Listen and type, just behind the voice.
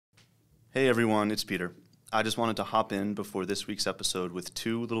Hey everyone, it's Peter. I just wanted to hop in before this week's episode with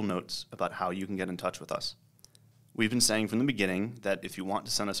two little notes about how you can get in touch with us. We've been saying from the beginning that if you want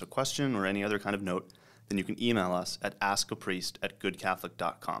to send us a question or any other kind of note, then you can email us at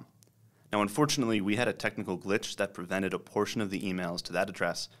askapriest@goodcatholic.com. Now, unfortunately, we had a technical glitch that prevented a portion of the emails to that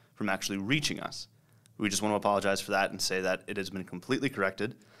address from actually reaching us. We just want to apologize for that and say that it has been completely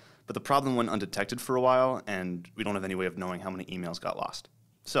corrected, but the problem went undetected for a while, and we don't have any way of knowing how many emails got lost.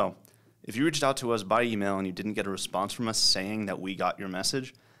 So, if you reached out to us by email and you didn't get a response from us saying that we got your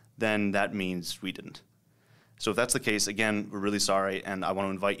message, then that means we didn't. So if that's the case, again, we're really sorry, and I want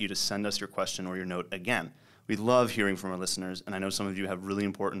to invite you to send us your question or your note again. We love hearing from our listeners, and I know some of you have really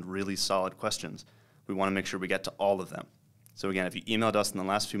important, really solid questions. We want to make sure we get to all of them. So again, if you emailed us in the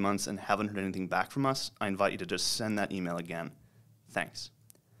last few months and haven't heard anything back from us, I invite you to just send that email again. Thanks.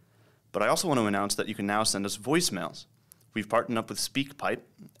 But I also want to announce that you can now send us voicemails. We've partnered up with SpeakPipe,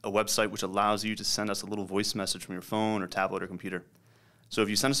 a website which allows you to send us a little voice message from your phone or tablet or computer. So if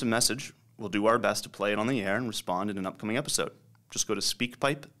you send us a message, we'll do our best to play it on the air and respond in an upcoming episode. Just go to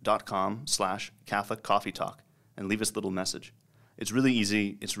speakpipe.com/Catholic Coffee Talk and leave us a little message. It's really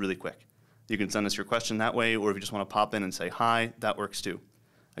easy. It's really quick. You can send us your question that way, or if you just want to pop in and say hi, that works too.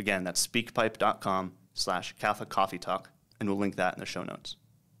 Again, that's speakpipe.com/Catholic Coffee Talk, and we'll link that in the show notes.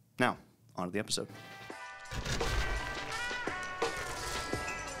 Now, on to the episode.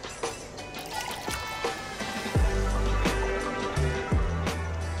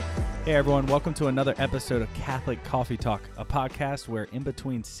 Hey everyone, welcome to another episode of Catholic Coffee Talk, a podcast where in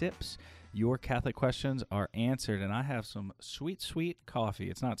between sips, your Catholic questions are answered. And I have some sweet, sweet coffee.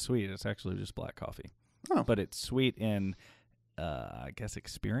 It's not sweet, it's actually just black coffee. Oh. But it's sweet in, I guess,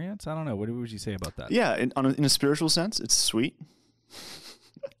 experience? I don't know. What would you say about that? Yeah, in a spiritual sense, it's sweet.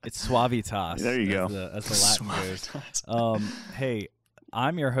 It's suavitas. There you go. As the Latin goes. Hey,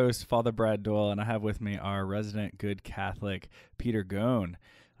 I'm your host, Father Brad Doyle, and I have with me our resident good Catholic, Peter Goen.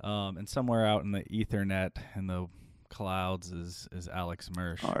 And somewhere out in the Ethernet in the clouds is Alex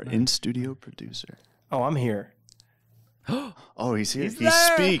Mersch. Our in-studio producer. Oh, I'm here. Oh, he's here. He's he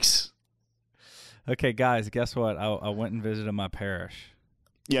there. Speaks. Okay, guys, guess what? I went and visited my parish.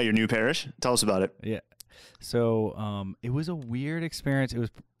 Yeah, your new parish? Tell us about it. Yeah. So it was a weird experience. It was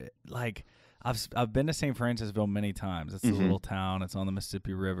like I've been to St. Francisville many times. It's a little town. It's on the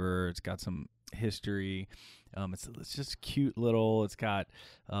Mississippi River. It's got some history. It's just cute little. It's got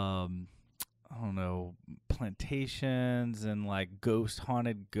I don't know, plantations and like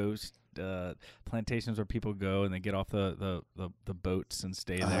haunted ghost plantations where people go and they get off the boats and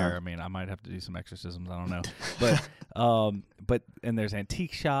stay there. I mean, I might have to do some exorcisms. I don't know, but and there's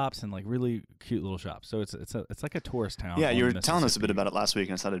antique shops and like really cute little shops. So it's like a tourist town. Yeah, you were telling us a bit about it last week,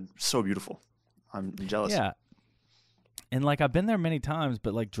 and it sounded so beautiful. I'm jealous. Yeah. And, like, I've been there many times,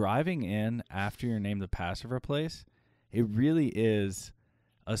 but, like, driving in after you're named the pastor of a place, it really is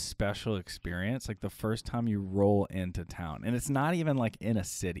a special experience, like, the first time you roll into town. And it's not even, like, in a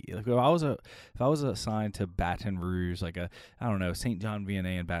city. Like, if I was assigned to Baton Rouge, like I don't know, St. John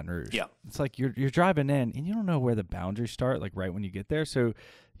Vianney in Baton Rouge. Yeah. It's like you're driving in, and you don't know where the boundaries start, like, right when you get there. So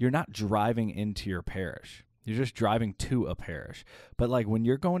you're not driving into your parish. You're just driving to a parish. But, like, when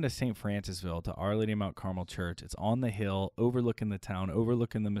you're going to St. Francisville, to Our Lady of Mount Carmel Church, it's on the hill, overlooking the town,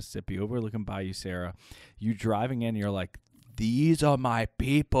 overlooking the Mississippi, overlooking Bayou Sarah. You driving in, you're like, these are my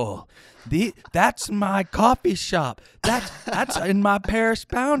people. That's my coffee shop. That's in my parish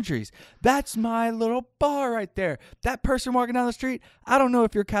boundaries. That's my little bar right there. That person walking down the street, I don't know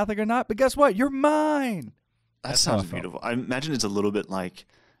if you're Catholic or not, but guess what? You're mine. That sounds beautiful. I imagine it's a little bit like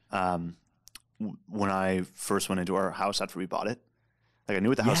when I first went into our house after we bought it. Like, I knew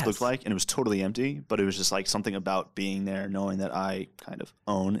what the house looked like, and it was totally empty, but it was just like something about being there, knowing that I kind of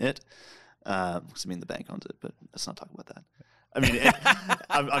own it. Because I mean, the bank owns it, but let's not talk about that. I mean,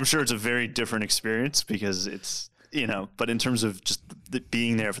 I'm sure it's a very different experience because it's, but in terms of just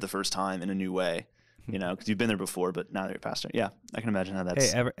being there for the first time in a new way, because you've been there before, but now that you're pastor. Yeah, I can imagine how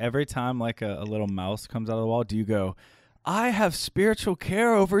that's. Hey, every time like a little mouse comes out of the wall, do you go, I have spiritual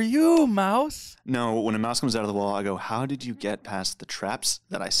care over you, mouse? No, when a mouse comes out of the wall, I go, how did you get past the traps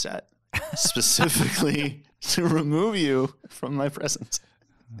that I set specifically to remove you from my presence?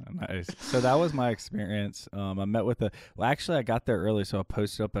 Nice. So that was my experience. I met with actually I got there early, so I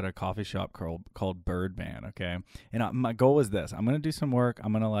posted up at a coffee shop called Birdman, okay? And my goal was this. I'm going to do some work.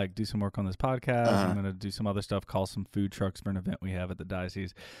 I'm going to do some work on this podcast. I'm going to do some other stuff, call some food trucks for an event we have at the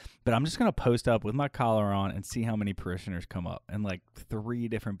diocese. But I'm just going to post up with my collar on and see how many parishioners come up. And 3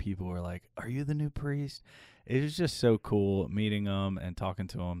 different people were like, are you the new priest? it was just so cool meeting them and talking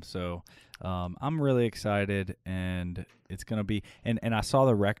to them. So I'm really excited, and it's gonna be. And I saw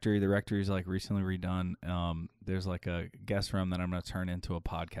the rectory. The rectory is like recently redone. There's like a guest room that I'm gonna turn into a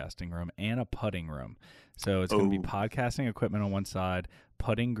podcasting room and a putting room. So it's gonna be podcasting equipment on one side,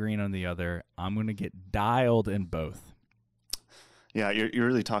 putting green on the other. I'm gonna get dialed in both. Yeah, you're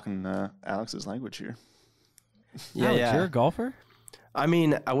really talking Alex's language here. Yeah, Alex, you're a golfer? I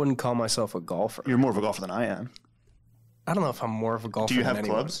mean, I wouldn't call myself a golfer. You're more of a golfer than I am. I don't know if I'm more of a golfer. Do you than have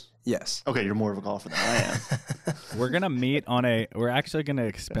anyone. clubs? Yes. Okay, you're more of a golfer than I am. We're gonna meet on we're actually gonna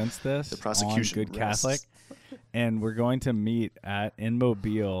expense this The prosecution on Good rests. Catholic, and we're going to meet in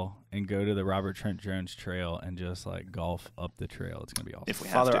Mobile and go to the Robert Trent Jones Trail and just like golf up the trail. It's gonna be awesome. If we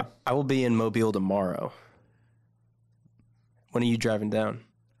have Father, to. I will be in Mobile tomorrow. When are you driving down?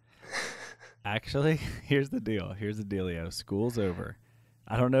 Actually, here's the dealio. School's over.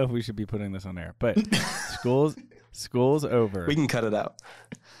 I don't know if we should be putting this on air, but school's over. We can cut it out.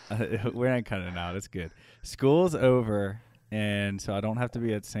 We're not cutting it out. It's good. School's over, and so I don't have to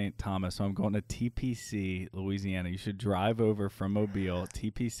be at St. Thomas. So I'm going to TPC, Louisiana. You should drive over from Mobile,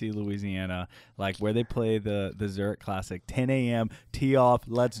 TPC, Louisiana, like where they play the Zurich Classic. 10 a.m. Tee off.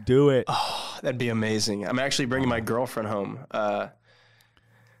 Let's do it. Oh, that'd be amazing. I'm actually bringing my girlfriend home.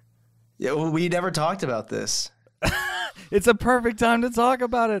 Yeah, well, we never talked about this. It's a perfect time to talk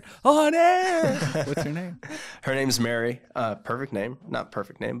about it on air. What's her name? Her name's Mary. Perfect name. Not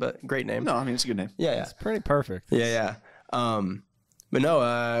perfect name, but great name. No, I mean, it's a good name. Yeah. It's pretty perfect. Yeah. But no,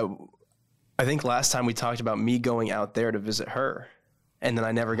 I think last time we talked about me going out there to visit her, and then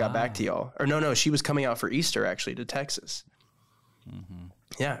I never got back to y'all. Or no, she was coming out for Easter, actually, to Texas. Mm-hmm.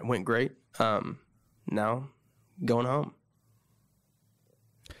 Yeah, it went great. Now, going home.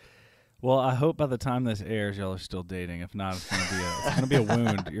 Well, I hope by the time this airs, y'all are still dating. If not, it's gonna be a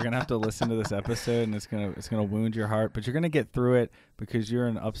wound. You're gonna have to listen to this episode, and it's gonna wound your heart. But you're gonna get through it because you're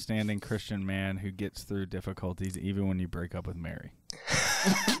an upstanding Christian man who gets through difficulties, even when you break up with Mary.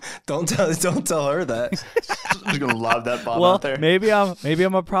 Don't tell her that. I'm just gonna lob that bomb Well, out there. maybe I'm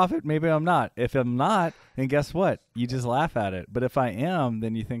a prophet. Maybe I'm not. If I'm not, then guess what? You just laugh at it. But if I am,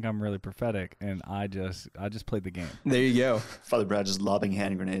 then you think I'm really prophetic, and I just played the game. There you go. Father Brad just lobbing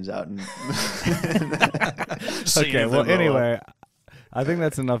hand grenades out. And Okay. Well, anyway, I think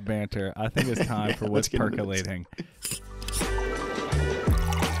that's enough banter. I think it's time for let's what's get into this. percolating.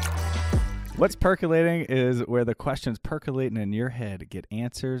 What's percolating is where the questions percolating in your head get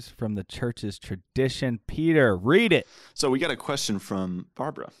answers from the church's tradition. Peter, read it. So we got a question from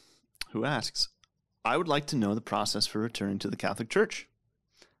Barbara, who asks, I would like to know the process for returning to the Catholic Church.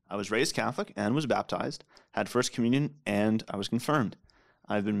 I was raised Catholic and was baptized, had First Communion, and I was confirmed.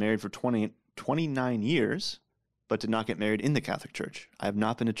 I've been married for 29 years, but did not get married in the Catholic Church. I have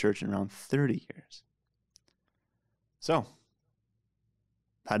not been to church in around 30 years. So,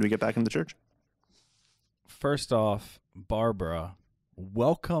 how do we get back into the church? First off, Barbara,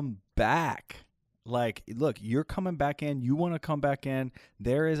 welcome back. Like, look, you're coming back in. You want to come back in.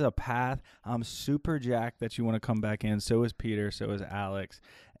 There is a path. I'm super jacked that you want to come back in. So is Peter. So is Alex.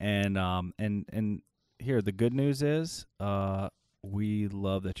 And here, the good news is, we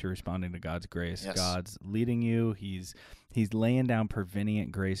love that you're responding to God's grace. Yes. God's leading you. He's laying down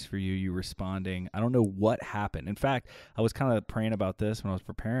prevenient grace for you. You responding. I don't know what happened. In fact, I was kind of praying about this when I was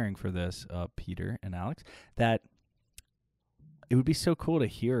preparing for this, Peter and Alex, that it would be so cool to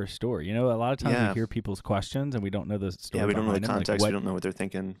hear a story. You know, a lot of times we hear people's questions and we don't know the story. Yeah, we don't know the behind them. context. Like We don't know what they're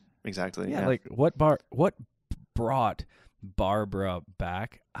thinking exactly. yeah, like what brought Barbara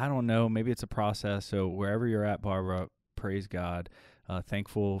back? I don't know. Maybe it's a process. So wherever you're at, Barbara, praise God. We're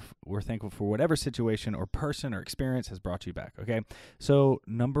thankful for whatever situation or person or experience has brought you back. Okay. So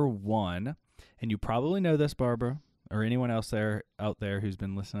number one, and you probably know this, Barbara, or anyone else out there who's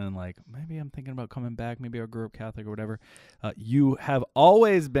been listening, like maybe I'm thinking about coming back. Maybe I grew up Catholic or whatever. You have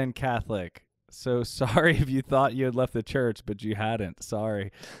always been Catholic. So sorry if you thought you had left the church, but you hadn't.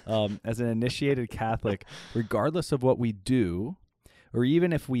 Sorry. As an initiated Catholic, regardless of what we do, or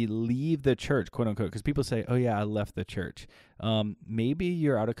even if we leave the church, quote unquote, because people say, oh yeah, I left the church. Maybe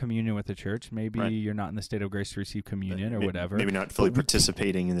you're out of communion with the church. Maybe you're not in the state of grace to receive communion or whatever. Maybe not fully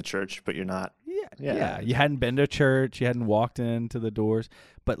participating in the church, but you're not. Yeah. You hadn't been to church. You hadn't walked into the doors.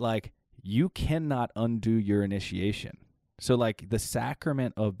 But like, you cannot undo your initiation. So like the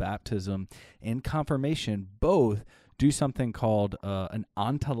sacrament of baptism and confirmation both do something called an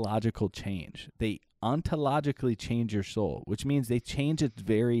ontological change. They ontologically change your soul, which means they change its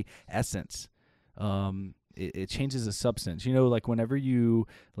very essence. It changes the substance. You know, like whenever you,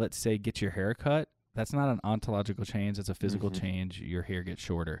 let's say, get your hair cut, That's not an ontological change. It's a physical change. Your hair gets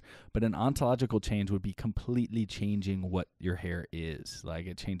shorter. But an ontological change would be completely changing what your hair is. Like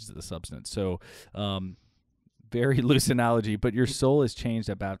it changes the substance. So very loose analogy, but your soul is changed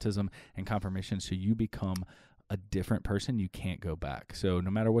at baptism and confirmation. So you become a different person. You can't go back. So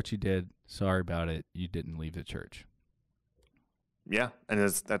no matter what you did, sorry about it. You didn't leave the church. Yeah, and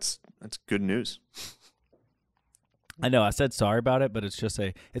that's good news. I know I said sorry about it, but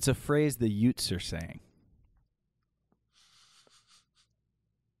it's a phrase the Utes are saying.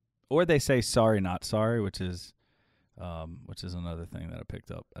 Or they say sorry, not sorry, which is another thing that I picked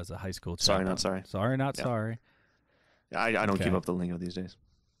up as a high school. Sorry, not sorry. Sorry, not sorry. I don't keep up the lingo these days.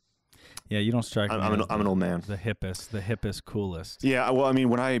 Yeah, you don't strike me I'm an old man. The hippest, coolest. Yeah, well, I mean,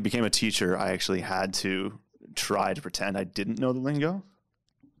 when I became a teacher, I actually had to try to pretend I didn't know the lingo,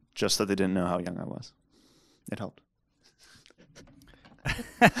 just so they didn't know how young I was. It helped.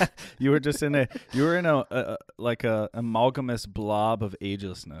 You were in a amalgamous blob of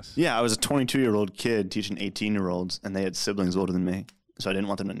agelessness. Yeah, I was a 22-year-old kid teaching 18-year-olds, and they had siblings older than me, so I didn't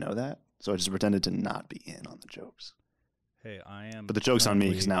want them to know that. So I just pretended to not be in on the jokes. Hey, I am. But the joke's on me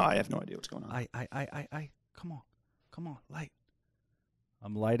because now I have no idea what's going on. Come on, light.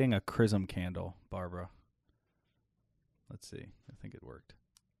 I'm lighting a chrism candle, Barbara. Let's see. I think it worked.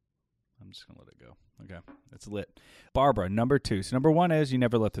 I'm just going to let it go. Okay. It's lit. Barbara, number 2. So number 1 is you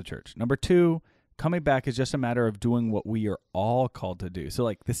never left the church. Number 2, coming back is just a matter of doing what we are all called to do. So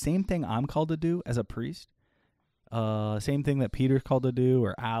like the same thing I'm called to do as a priest, same thing that Peter's called to do,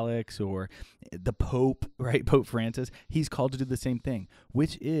 or Alex, or the Pope, right? Pope Francis, he's called to do the same thing,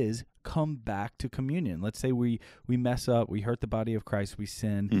 which is come back to communion. Let's say we mess up, we hurt the body of Christ, we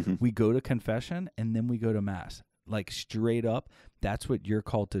sin, we go to confession, and then we go to Mass. Like straight up, that's what you're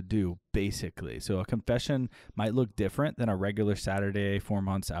called to do, basically. So a confession might look different than a regular Saturday 4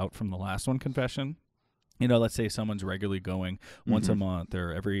 months out from the last one confession. You know, let's say someone's regularly going once a month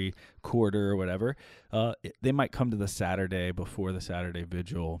or every quarter or whatever. They might come to the Saturday before the Saturday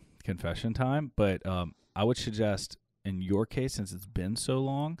vigil confession time. But I would suggest in your case, since it's been so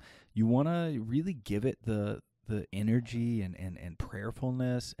long, you want to really give it the energy and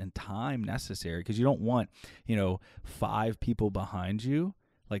prayerfulness and time necessary, because you don't want, 5 people behind you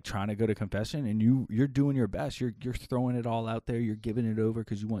like trying to go to confession and you're doing your best. You're throwing it all out there. You're giving it over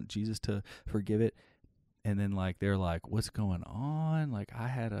because you want Jesus to forgive it. And then like they're like, what's going on? Like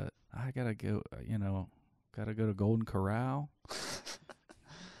I gotta go, gotta go to Golden Corral.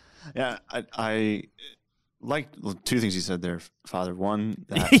 Yeah, I liked 2 things you said there, Father. One,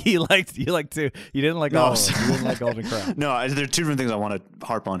 that you liked 2. You didn't like all of them. You didn't like Golden Corral. No, there are 2 different things I want to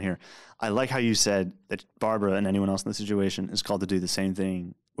harp on here. I like how you said that Barbara and anyone else in the situation is called to do the same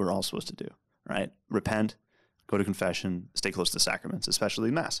thing we're all supposed to do, right? Repent, go to confession, stay close to the sacraments,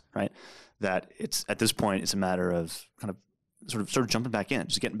 especially Mass, right? That it's at this point, it's a matter of kind of sort of jumping back in,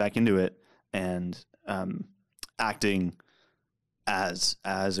 just getting back into it and acting as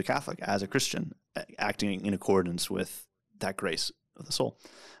a Catholic, as a Christian, acting in accordance with that grace of the soul.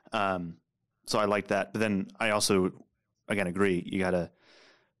 So I like that. But then I also, again, agree. You got to,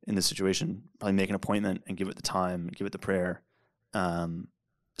 in this situation, probably make an appointment and give it the time, give it the prayer,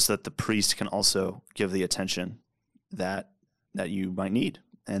 so that the priest can also give the attention that you might need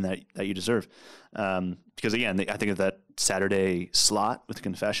and that you deserve. Because again, I think of that Saturday slot with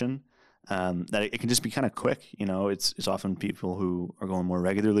confession, that it can just be kind of quick. It's often people who are going more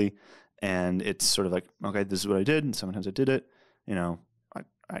regularly, and it's sort of like, okay, this is what I did, and sometimes I did it.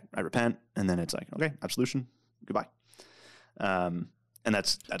 I repent, and then it's like, okay, absolution, goodbye. And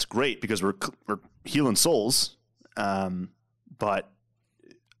that's great because we're healing souls. But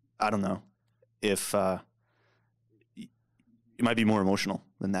I don't know if it might be more emotional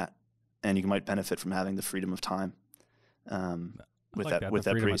than that, and you might benefit from having the freedom of time. With that priest,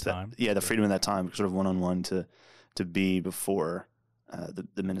 the freedom of that time, sort of one-on-one to be before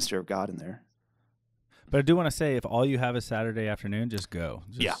the minister of God in there. But I do want to say, if all you have is Saturday afternoon, just go.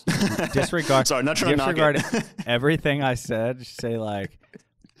 Yeah. Disregard. Sorry, not trying to knock it. Everything I said. Just say like,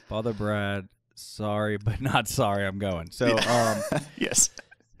 Father Brad, sorry, but not sorry. I'm going. So, yes.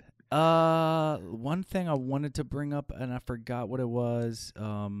 One thing I wanted to bring up, and I forgot what it was.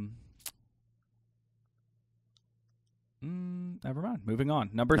 Never mind. Moving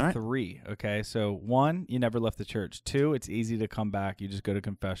on. Number 3. Okay. So 1, you never left the church. 2, it's easy to come back. You just go to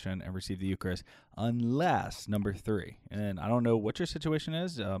confession and receive the Eucharist, unless number 3. And I don't know what your situation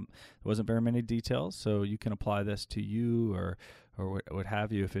is. There wasn't very many details, so you can apply this to you or what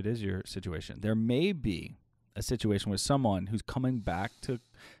have you if it is your situation. There may be a situation with someone who's coming back to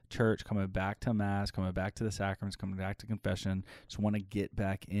church, coming back to mass, coming back to the sacraments, coming back to confession, just want to get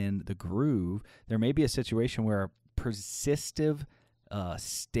back in the groove, there may be a situation where a persistive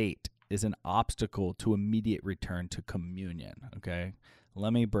state is an obstacle to immediate return to communion. Okay,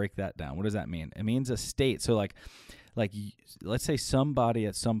 let me break that down. What does that mean? It means a state. So like let's say somebody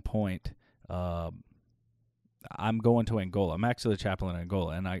at some point, I'm going to Angola. I'm actually the chaplain in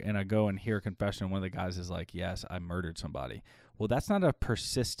Angola, and I go and hear a confession. One of the guys is like, "Yes, I murdered somebody." Well, that's not a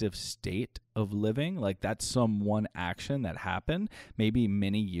persistive state of living. Like, that's some one action that happened maybe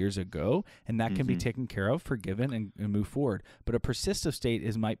many years ago, and that can be taken care of, forgiven, and move forward. But a persistive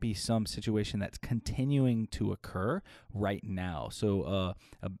state might be some situation that's continuing to occur right now. So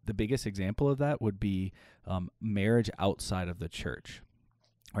the biggest example of that would be marriage outside of the church.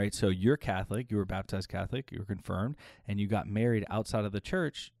 Right, so you're Catholic, you were baptized Catholic, you were confirmed, and you got married outside of the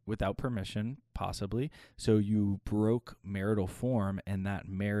church without permission, possibly. So you broke marital form, and that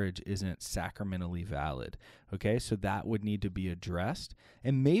marriage isn't sacramentally valid. Okay, so that would need to be addressed.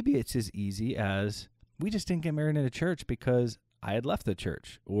 And maybe it's as easy as, we just didn't get married in a church because I had left the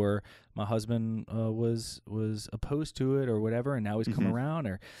church, or my husband was opposed to it, or whatever, and now he's come around.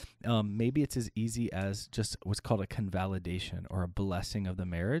 Or maybe it's as easy as just what's called a convalidation, or a blessing of the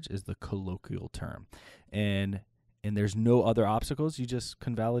marriage is the colloquial term. And there's no other obstacles. You just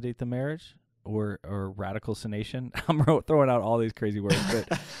convalidate the marriage, or ratiocination. I'm throwing out all these crazy words,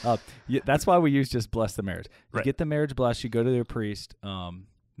 but that's why we use just bless the marriage. You get the marriage blessed, you go to the priest.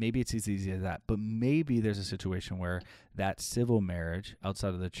 Maybe it's as easy as that, but maybe there's a situation where that civil marriage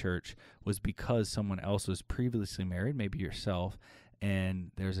outside of the church was because someone else was previously married, maybe yourself, and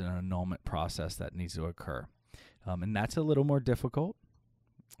there's an annulment process that needs to occur. And that's a little more difficult,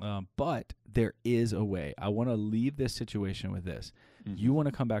 but there is a way. I want to leave this situation with this. You want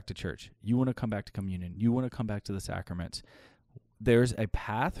to come back to church. You want to come back to communion. You want to come back to the sacraments. There's a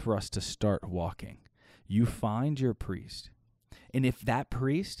path for us to start walking. You find your priest. And if that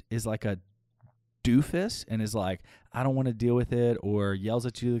priest is like a doofus and is like, I don't want to deal with it, or yells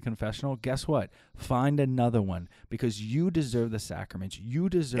at you at the confessional, guess what? Find another one, because you deserve the sacraments. You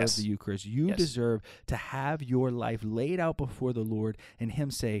deserve the Eucharist. You deserve to have your life laid out before the Lord and him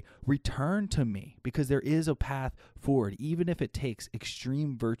say, return to me, because there is a path forward, even if it takes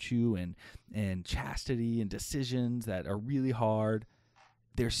extreme virtue and chastity and decisions that are really hard.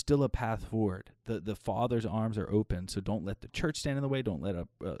 There's still a path forward. The Father's arms are open, so don't let the church stand in the way. Don't let a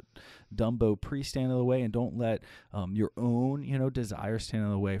Dumbo priest stand in the way, and don't let your own desire stand in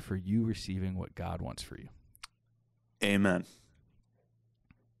the way for you receiving what God wants for you. Amen.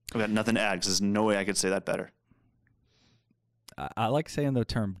 I've got nothing to add, because there's no way I could say that better. I like saying the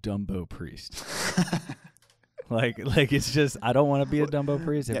term Dumbo priest. Like it's just, I don't want to be a Dumbo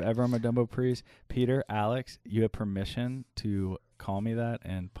priest. If ever I'm a Dumbo priest, Peter, Alex, you have permission to call me that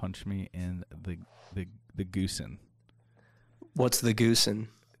and punch me in the goosen. What's the goosen?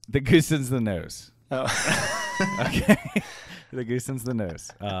 The goosen's the nose. Oh. Okay. The goosen's the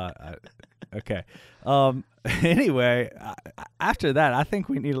nose. Okay. Anyway, after that, I think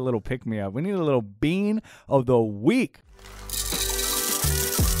we need a little pick-me-up. We need a little bean of the week.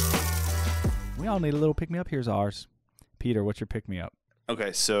 We all need a little pick-me-up. Here's ours. Peter, what's your pick-me-up?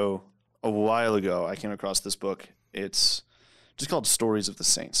 Okay, so a while ago, I came across this book. It's just called Stories of the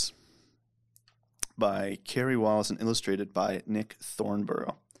Saints by Carrie Wallace and illustrated by Nick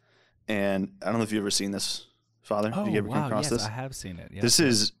Thornborough. And I don't know if you've ever seen this, Father. Oh, have you ever come across this? I have seen it. Yes. This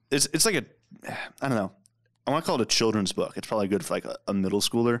is, it's like I don't know. I want to call it a children's book. It's probably good for like a middle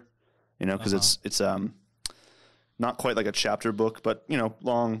schooler, because it's not quite like a chapter book, but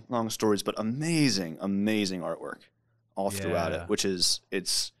long stories, but amazing artwork all throughout it, which is,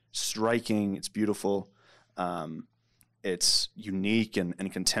 it's striking, it's beautiful, it's unique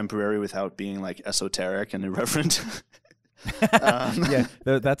and contemporary without being like esoteric and irreverent.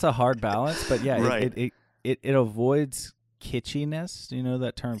 That's a hard balance, but right. it avoids kitschiness. Do you know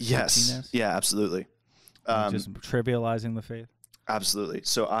that term? Yes. Kitschiness? Yeah, absolutely. Just trivializing the faith. Absolutely.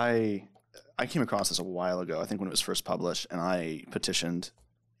 So I came across this a while ago, I think when it was first published, and I petitioned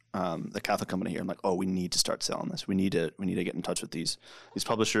the Catholic company here. I'm like, we need to start selling this. We need to get in touch with these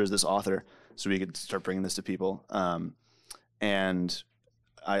publishers, this author, so we could start bringing this to people. And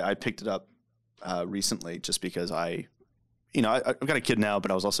I picked it up recently just because I've got a kid now,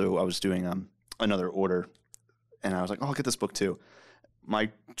 but I was doing another order, and I was like, I'll get this book too.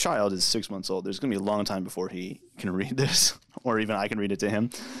 My child is 6 months old. There's going to be a long time before he can read this, or even I can read it to him.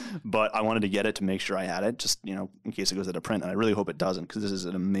 But I wanted to get it to make sure I had it, just, in case it goes out of print. And I really hope it doesn't, because this is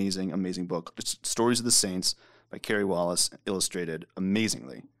an amazing, amazing book. It's Stories of the Saints by Carrie Wallace, illustrated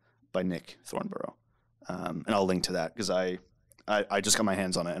amazingly by Nick Thornborough. And I'll link to that because I just got my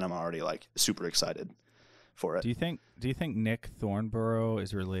hands on it and I'm already like super excited for it. Do you think Nick Thornborough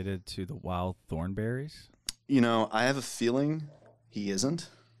is related to the wild thornberries? I have a feeling he isn't.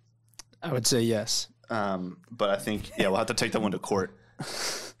 I would say yes. But I think, we'll have to take that one to court.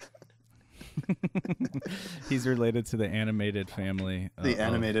 He's related to the animated family. The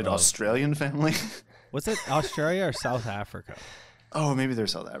animated Australian family? Was it Australia or South Africa? Oh, maybe they're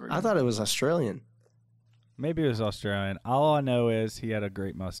South African. I thought it was Australian. Maybe it was Australian. All I know is he had a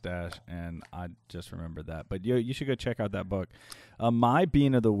great mustache, and I just remembered that. But you should go check out that book. My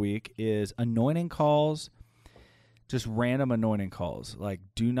bean of the week is anointing calls, just random anointing calls. Like,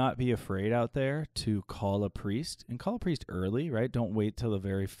 do not be afraid out there to call a priest, and call a priest early, right? Don't wait till the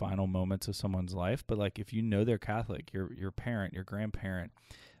very final moments of someone's life. But, like, if you know they're Catholic, your parent, your grandparent,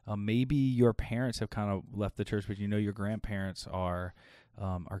 maybe your parents have kind of left the church, but you know your grandparents are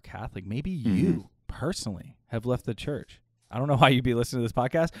Catholic. Maybe you personally have left the church. I don't know why you'd be listening to this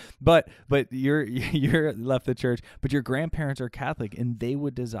podcast, but you're left the church, but your grandparents are Catholic and they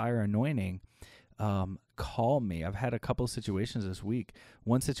would desire anointing. Call me. I've had a couple of situations this week.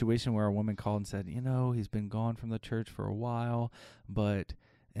 One situation where a woman called and said, he's been gone from the church for a while,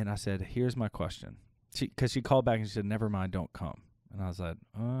 and I said, here's my question. Because she called back and she said, never mind, don't come. And I was like,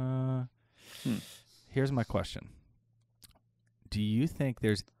 here's my question. Do you think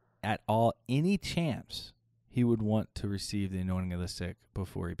there's at all any chance he would want to receive the anointing of the sick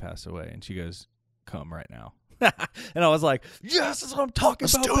before he passed away? And she goes, come right now. And I was like, yes, that's what I'm talking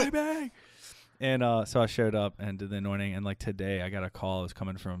about, baby. And so I showed up and did the anointing. And like today I got a call. It was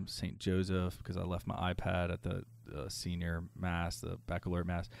coming from St. Joseph because I left my iPad at the senior mass, the baccalaureate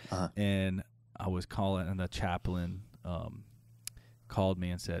mass. And I was calling, and the chaplain called me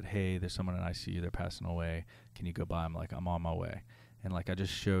and said, hey, there's someone in ICU. They're passing away. Can you go by? I'm like, I'm on my way. And like I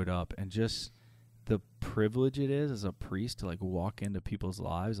just showed up, and just the privilege it is as a priest to like walk into people's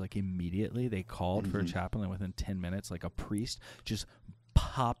lives. Like immediately they called for a chaplain, and within 10 minutes, like a priest just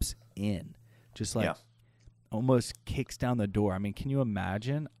pops in, just like almost kicks down the door. I mean, can you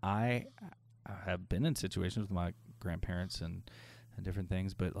imagine? I have been in situations with my grandparents and different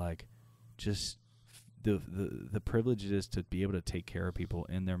things, but like just the privilege it is to be able to take care of people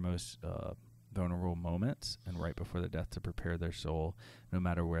in their most vulnerable moments and right before their death, to prepare their soul, no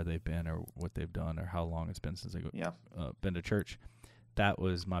matter where they've been or what they've done or how long it's been since they've been to church. That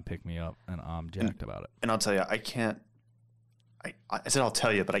was my pick-me-up, and I'm jacked about it. And I'll tell you, I said I'll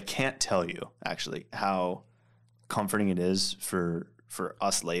tell you, but I can't tell you, actually, how comforting it is for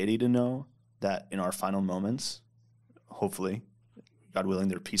us laity to know that in our final moments, hopefully, God willing,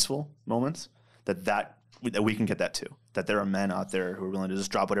 they're peaceful moments, that we can get that too. That there are men out there who are willing to just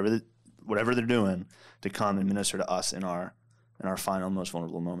drop whatever they're doing to come and minister to us in our final, most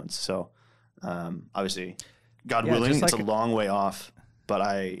vulnerable moments. So, obviously, God willing, it's a long way off, but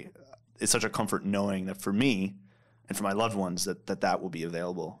it's such a comfort knowing that for me and for my loved ones that will be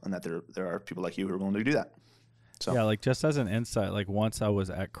available, and that there are people like you who are willing to do that. So yeah, like just as an insight, like once I was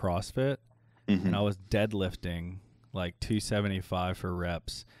at CrossFit and I was deadlifting like 275 for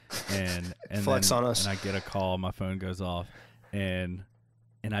reps, and Flex then, on us. and I get a call, my phone goes off, and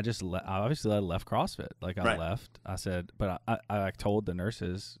I just I left CrossFit. Like I left. I said, but I told the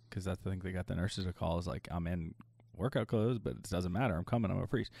nurses, because I think they got the nurses a call. I was like, I'm in workout clothes, but it doesn't matter. I'm coming. I'm a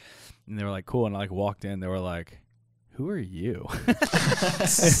priest. And they were like, cool. And I like walked in. They were like, who are you?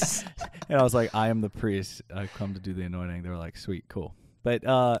 And I was like, I am the priest. I've come to do the anointing. They were like, sweet, cool. But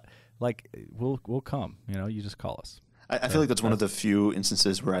like we'll come. You just call us. I feel like that's one of the few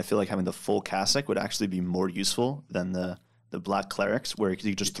instances where I feel like having the full cassock would actually be more useful than the black clerics, where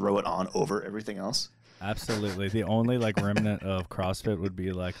you just throw it on over everything else. Absolutely. The only like remnant of CrossFit would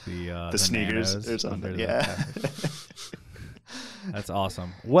be like the sneakers or something. Yeah. That's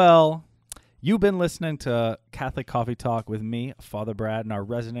awesome. Well, you've been listening to Catholic Coffee Talk with me, Father Brad, and our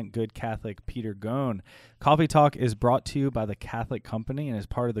resident good Catholic, Peter Gone. Coffee Talk is brought to you by the Catholic Company and is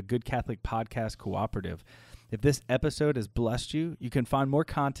part of the Good Catholic Podcast Cooperative. If this episode has blessed you, you can find more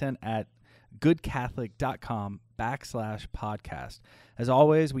content at goodcatholic.com/podcast. As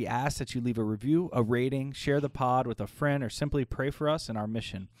always, we ask that you leave a review, a rating, share the pod with a friend, or simply pray for us and our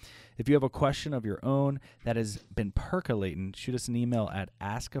mission. If you have a question of your own that has been percolating, shoot us an email at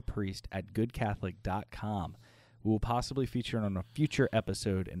askapriest@goodcatholic.com. We will possibly feature it on a future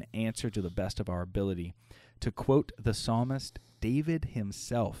episode and answer to the best of our ability. To quote the psalmist David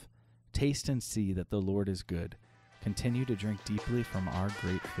himself, taste and see that the Lord is good. Continue to drink deeply from our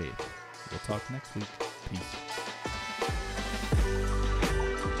great faith. We'll talk next week. Peace.